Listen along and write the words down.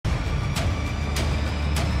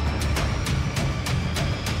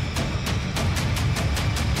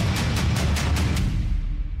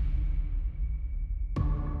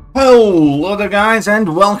Hello there guys,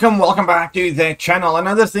 and welcome back to the channel.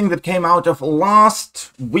 Another thing that came out of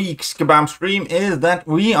last week's Kabam stream is that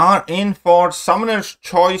we are in for Summoner's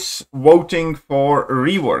Choice voting for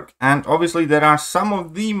Rework, and obviously there are some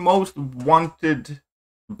of the most wanted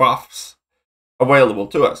buffs available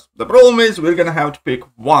to us. The problem is we're gonna have to pick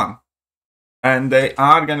one, and they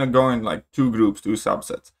are gonna go in like two groups, two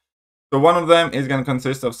subsets. So one of them is gonna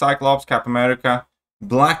consist of Cyclops, Cap America,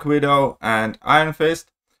 Black Widow, and Iron Fist.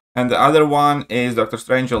 And the other one is Doctor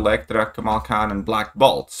Strange, Elektra, Kamal Khan, and Black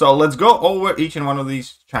Bolt. So let's go over each and one of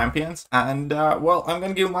these champions. And, well, I'm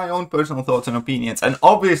going to give my own personal thoughts and opinions. And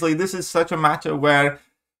obviously, this is such a matter where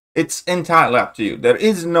it's entirely up to you. There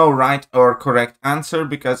is no right or correct answer,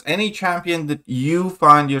 because any champion that you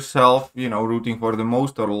find yourself, you know, rooting for the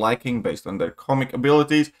most or liking based on their comic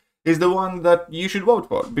abilities is the one that you should vote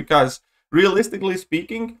for. Because, realistically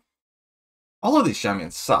speaking, all of these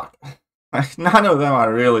champions suck. None of them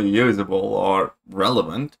are really usable or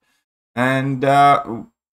relevant, and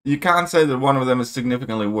you can't say that one of them is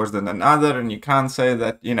significantly worse than another, and you can't say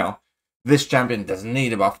that, you know, this champion doesn't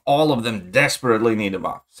need a buff. All of them desperately need a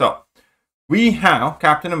buff. So we have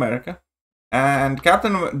Captain America, and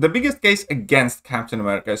the biggest case against Captain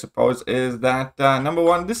America, I suppose, is that number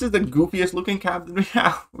one, this is the goofiest looking cap that we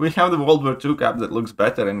have. We have the World War II cap that looks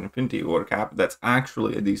better, and Infinity War cap that's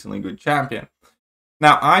actually a decently good champion.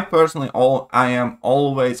 Now, I personally, I am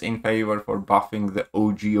always in favor for buffing the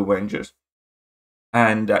OG Avengers.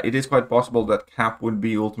 And it is quite possible that Cap would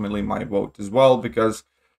be ultimately my vote as well, because,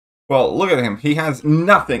 well, look at him. He has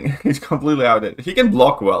nothing. He's completely outdated. He can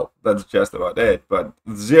block well, that's just about it, but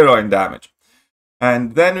 0 in damage.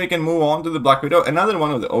 And then we can move on to the Black Widow, another one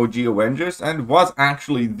of the OG Avengers, and was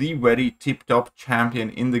actually the very tip-top champion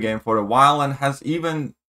in the game for a while, and has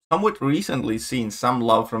even somewhat recently seen some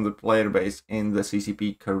love from the player base in the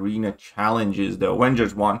CCP Karina challenges, the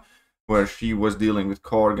Avengers one, where she was dealing with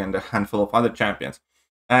Korg and a handful of other champions.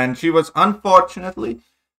 And she was unfortunately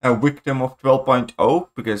a victim of 12.0,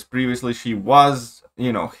 because previously she was,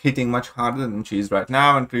 you know, hitting much harder than she is right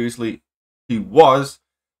now, and previously she was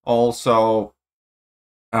also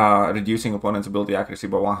reducing opponents' ability accuracy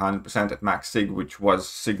by 100% at max sig, which was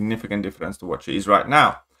significant difference to what she is right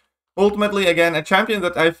now. Ultimately, again, a champion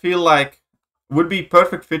that I feel like would be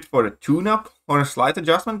perfect fit for a tune-up or a slight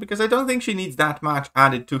adjustment, because I don't think she needs that much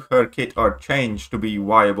added to her kit or change to be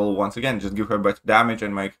viable once again. Just give her better damage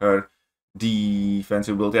and make her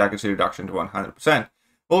defensive ability accuracy reduction to 100%.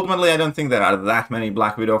 Ultimately, I don't think there are that many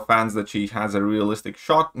Black Widow fans that she has a realistic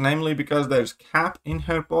shot, namely because there's Cap in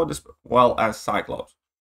her pod as well as Cyclops.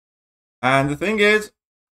 And the thing is,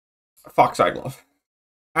 fuck Cyclops.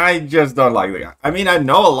 I just don't like the guy. I mean, I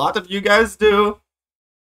know a lot of you guys do,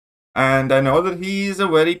 and I know that he's a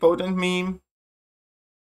very potent meme,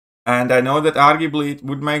 and I know that arguably it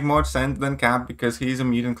would make more sense than Cap, because he's a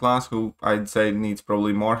mutant class who I'd say needs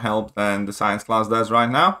probably more help than the science class does right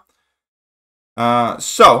now.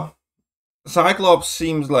 So Cyclops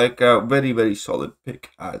seems like a very, very solid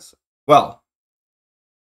pick as well.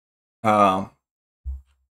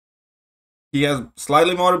 He has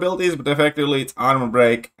slightly more abilities, but effectively it's armor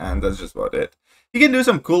break, and that's just about it. He can do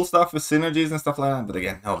some cool stuff with synergies and stuff like that, but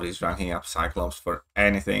again, nobody's ranking up Cyclops for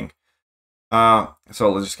anything. So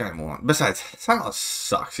let's just kind of move on. Besides, Cyclops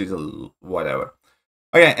sucks. He's a whatever.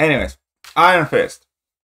 Okay, anyways. Iron Fist.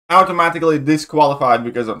 Automatically disqualified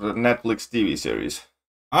because of the Netflix TV series.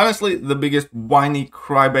 Honestly, the biggest whiny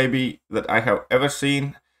crybaby that I have ever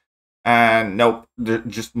seen. And nope,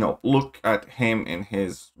 just nope. Look at him in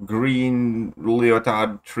his green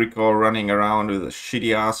leotard tricot running around with a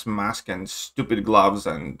shitty ass mask and stupid gloves,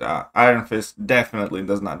 and Iron Fist definitely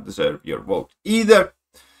does not deserve your vote either.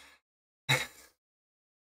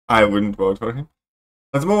 I wouldn't vote for him.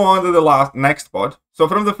 Let's move on to the next pod. So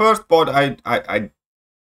from the first pod, I'd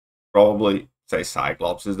probably say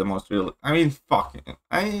Cyclops is the most real. I mean, fuck him.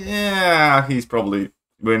 Yeah, he's probably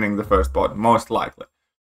winning the first pod, most likely.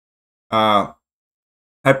 I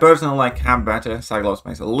personally like Cap better. Cyclops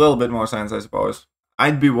makes a little bit more sense, I suppose.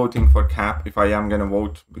 I'd be voting for Cap if I am gonna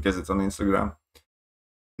vote, because it's on Instagram.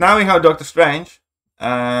 Now we have Doctor Strange,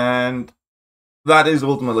 and that is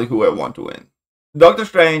ultimately who I want to win. Doctor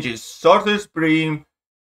Strange is Sorcerer Supreme,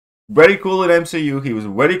 very cool in MCU. He was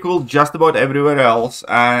very cool just about everywhere else,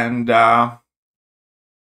 and for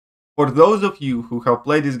those of you who have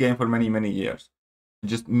played this game for many, many years,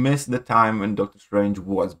 just miss the time when Doctor Strange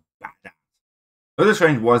was badass. Doctor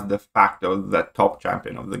Strange was de facto the top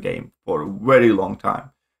champion of the game for a very long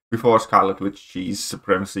time, before Scarlet Witch Cheese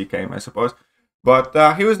supremacy came, I suppose. But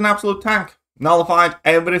he was an absolute tank, nullified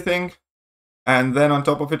everything, and then on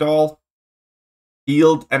top of it all,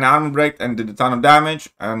 healed an armor break and did a ton of damage,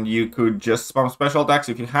 and you could just spam special attacks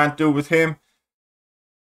if you had to with him.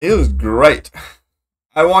 It was great.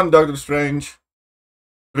 I want Doctor Strange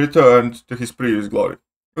returned to his previous glory.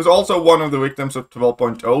 He was also one of the victims of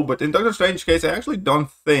 12.0, but in Doctor Strange's case, I actually don't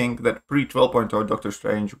think that pre-12.0 Doctor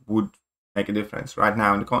Strange would make a difference right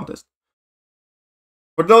now in the contest.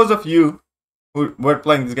 For those of you who were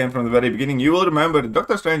playing this game from the very beginning, you will remember that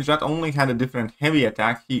Doctor Strange not only had a different heavy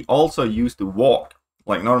attack, he also used to walk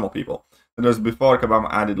like normal people. That was before Kabam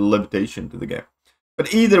added levitation to the game.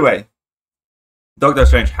 But either way, Doctor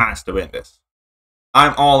Strange has to win this.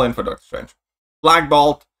 I'm all in for Doctor Strange. Black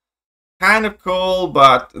Bolt, kind of cool,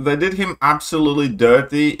 but they did him absolutely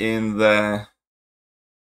dirty in the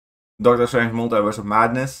Doctor Strange Multiverse of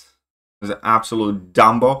Madness. It was an absolute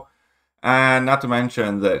Dumbo. And not to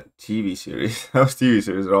mention the TV series. Those TV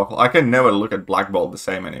series are awful. I can never look at Black Bolt the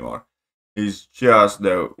same anymore. He's just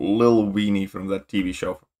the little weenie from that TV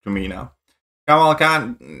show to me now. Kamala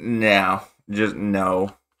Khan? No. Just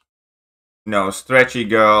no. No. Stretchy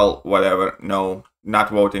girl, whatever. No.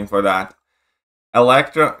 Not voting for that.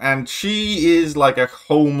 Elektra, and she is like a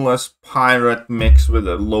homeless pirate mixed with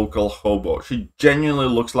a local hobo. She genuinely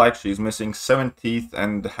looks like she's missing 7 teeth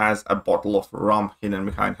and has a bottle of rum hidden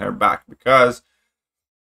behind her back, because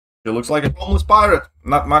she looks like a homeless pirate.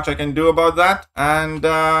 Not much I can do about that, and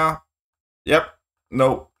yep,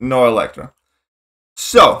 no Elektra.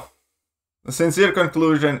 So, the sincere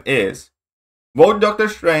conclusion is, vote Doctor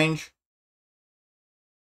Strange,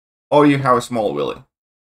 or you have a small willy.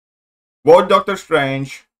 Vote Doctor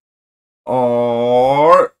Strange,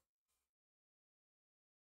 or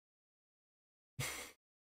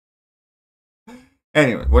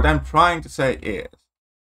anyway, what I'm trying to say is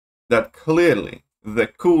that clearly the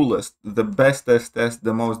coolest, the bestest,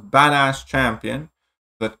 the most badass champion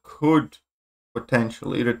that could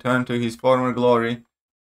potentially return to his former glory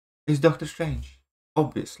is Doctor Strange,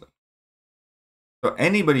 obviously. So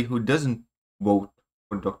anybody who doesn't vote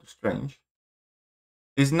for Doctor Strange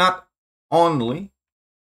is not only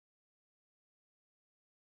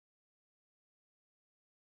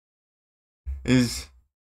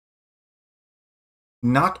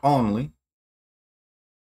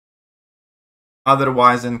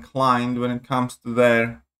otherwise inclined when it comes to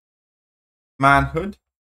their manhood,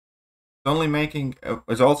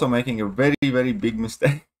 is also making a very, very big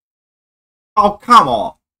mistake. Oh, come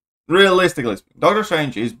on. Realistically speaking, Doctor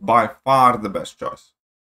Strange is by far the best choice.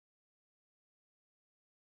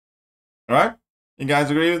 Alright? You guys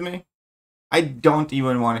agree with me? I don't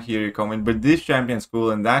even want to hear your comment, but this champion's cool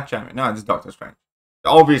and that champion... No, it's Doctor Strange.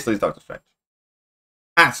 Obviously, it's Doctor Strange.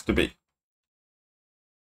 Has to be.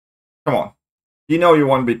 Come on. You know you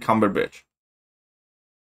want to be Cumberbitch.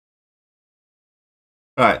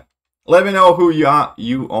 Alright. Let me know who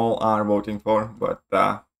you all are voting for, but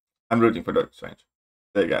I'm rooting for Doctor Strange.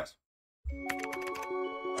 There you guys.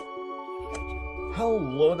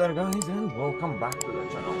 Hello there guys, and welcome back to the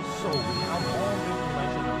channel. So we have all the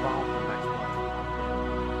information about